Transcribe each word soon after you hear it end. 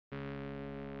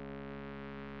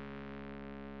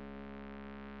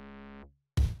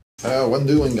When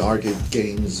doing arcade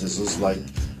games, this is like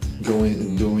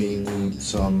doing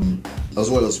some, as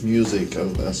well as music,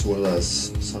 as well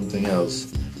as something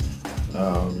else.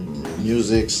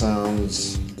 Music,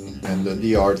 sounds, and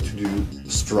the art to do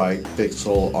strike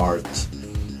pixel art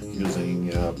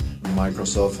using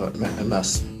Microsoft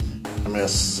MS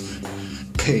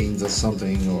Paint or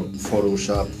something, or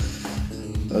Photoshop.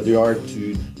 The art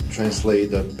to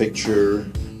translate a picture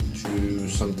to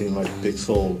something like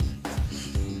pixel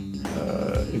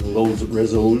in low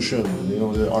resolution. You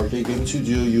know, the arcade game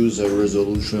studio use a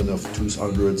resolution of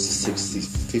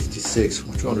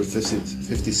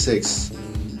 256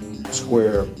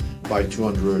 square by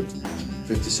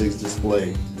 256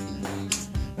 display,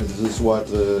 and this is what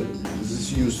this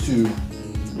is used to.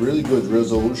 Really good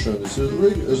resolution. This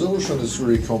resolution is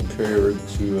really compared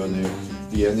to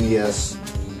the NES.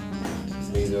 I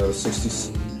mean,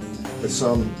 60. It's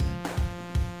some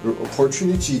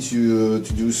opportunity to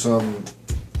do some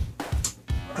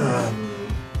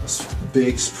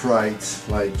big sprite,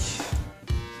 like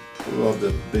I love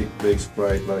the big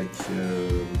sprite, like so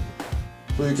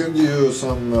you can do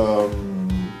some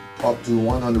up to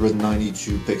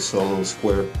 192 pixel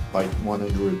square by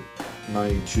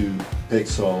 192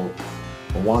 pixel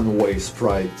one-way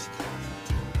sprite,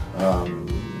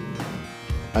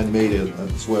 animated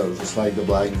as well, just like the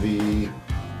Black V,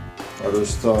 other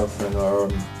stuff, and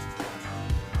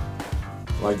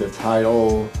like the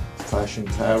title, flashing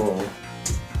title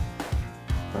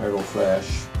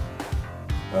flash,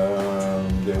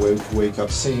 the wake up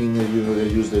scene. They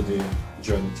use the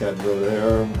Johnny Cat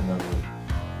there, and then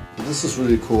this is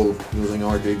really cool using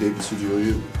Arcade Game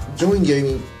Studio. Doing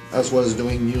gaming as well as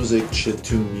doing music,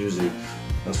 chiptune music,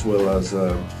 as well as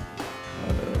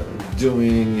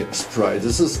doing sprite.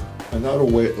 This is another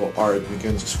way of art. You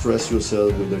can express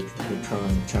yourself with the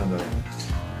kind of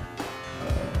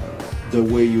the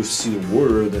way you see the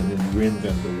world, and then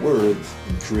reinvent the world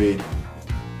and create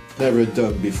never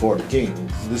done before game.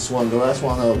 This one, the last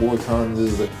one I worked on,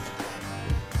 is the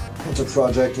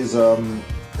project is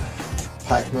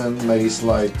Pac-Man maze,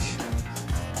 like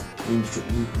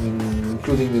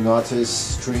including the notice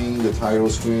screen, the title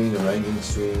screen, the ranking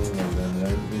screen, and then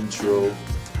the intro. I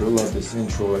really love this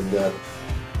intro like that.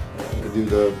 I do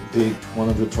the big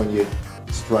 128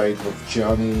 sprite of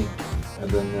Johnny,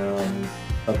 and then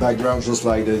a background just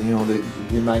like the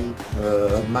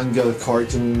manga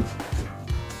cartoon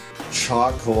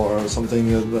chalk or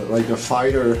something like a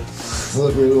fighter. I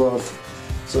really love.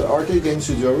 So Arcade Game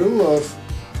Studio, I really love.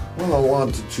 Well, I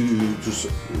wanted to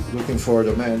looking for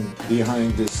the man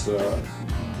behind this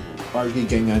arcade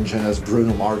game engine as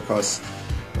Bruno Marcos.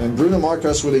 And Bruno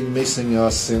Marcos really missing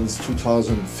us since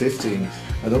 2015.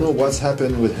 I don't know what's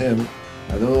happened with him.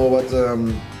 I don't know what.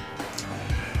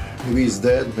 Maybe he's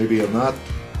dead, maybe not.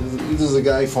 This is a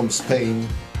guy from Spain,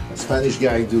 a Spanish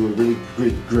guy, do a really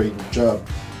great job.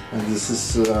 And this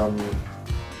is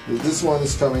this one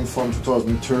is coming from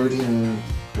 2013.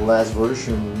 Last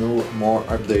version, no more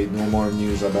update, no more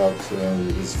news about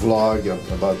this vlog,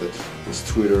 about this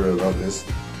Twitter, about this.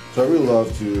 So I really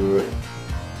love to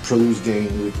produce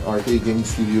games with Arcade Game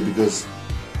Studio because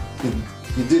it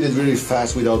did it really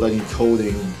fast without any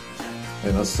coding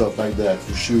and stuff like that.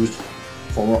 You shoot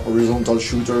from a horizontal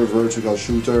shooter, vertical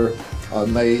shooter, a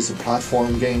maze, a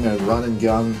platform game, and run and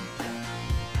gun,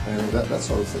 and that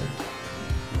sort of thing.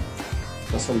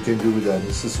 That's what you can do with that.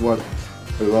 This is what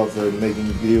I love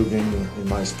making video game in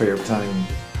my spare time.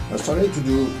 I started to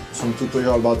do some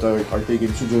tutorial about the Arcade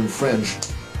Game Studio in French,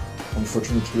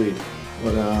 unfortunately,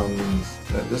 but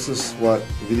this is what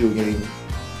video game,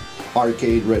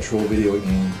 arcade retro video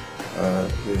game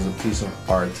is a piece of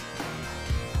art,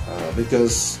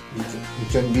 because you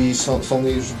can be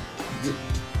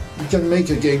you can make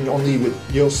a game only with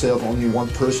yourself, only one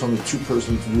person or two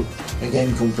person to do a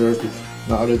game compared to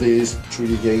nowadays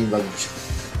 3D game like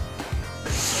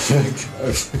a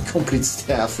complete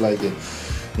staff, like a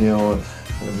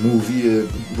movie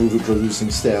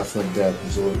producing staff like that.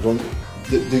 So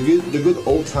the good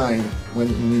old time when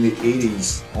in the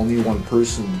 80s only one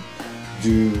person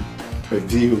do a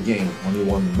video game, only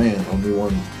one man, only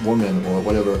one woman, or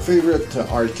whatever. Favorite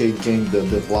arcade game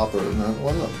developer?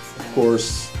 Well, of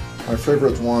course, my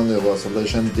favorite one was a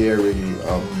legendary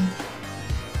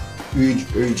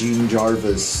Eugene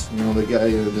Jarvis. You know, the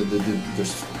guy,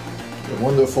 the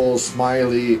wonderful,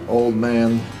 smiley old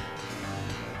man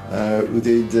who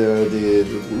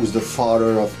was the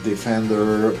father of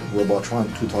Defender, Robotron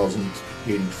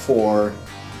 2084,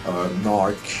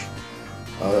 Narc,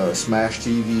 Smash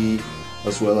TV,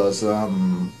 as well as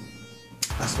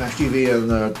Smash TV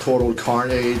and Total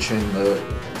Carnage, and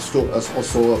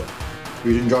also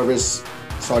Eugene Jarvis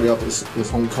started up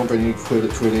his own company,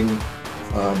 creating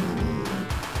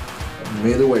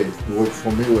Midway. He worked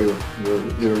for Midway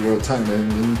your time,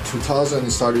 and in 2000 he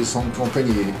started his own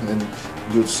company and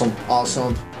did some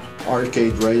awesome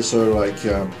arcade racer like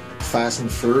Fast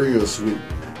and Furious,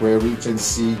 where we can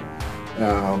see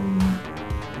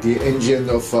the engine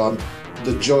of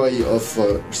the joy of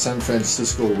San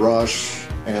Francisco Rush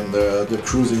and the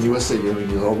Cruising USA. You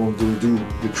know, do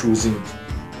the Cruising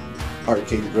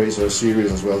arcade racer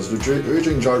series as well. So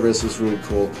Virgin Jarvis is really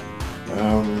cool.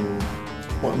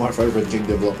 One of my favorite game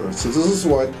developers. So this is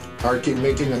what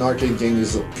making an arcade game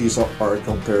is a piece of art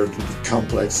compared to the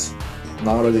complex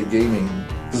nowadays gaming.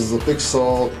 This is a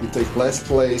pixel, you take less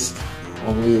place,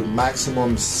 only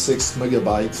maximum 6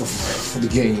 megabytes of the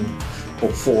game, or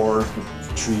 4,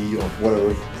 3, or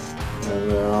whatever.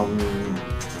 And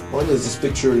what is this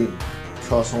picture?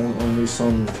 Costs only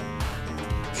some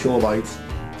kilobytes.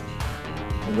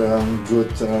 And good,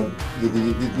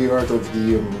 the art of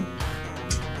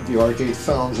the arcade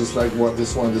font, just like what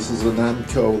this one. This is a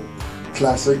Namco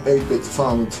classic 8-bit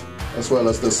font, as well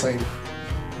as the same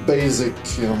basic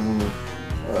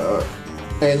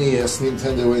NES,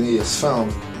 Nintendo NES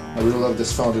font. I really love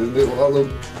this font. You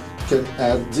can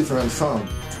add different font,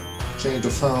 change the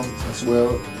font as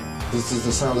well. This is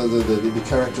the sound of the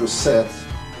character set.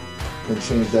 You can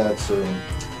change that. So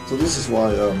this is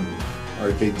why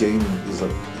arcade game is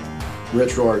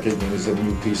retro arcade game is a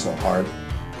new piece of art.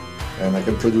 And I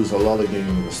can produce a lot of games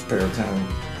in the spare time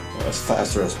as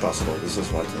faster as possible. This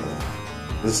is what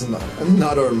this is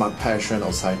another my passion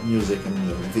outside music and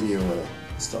video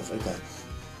stuff like that.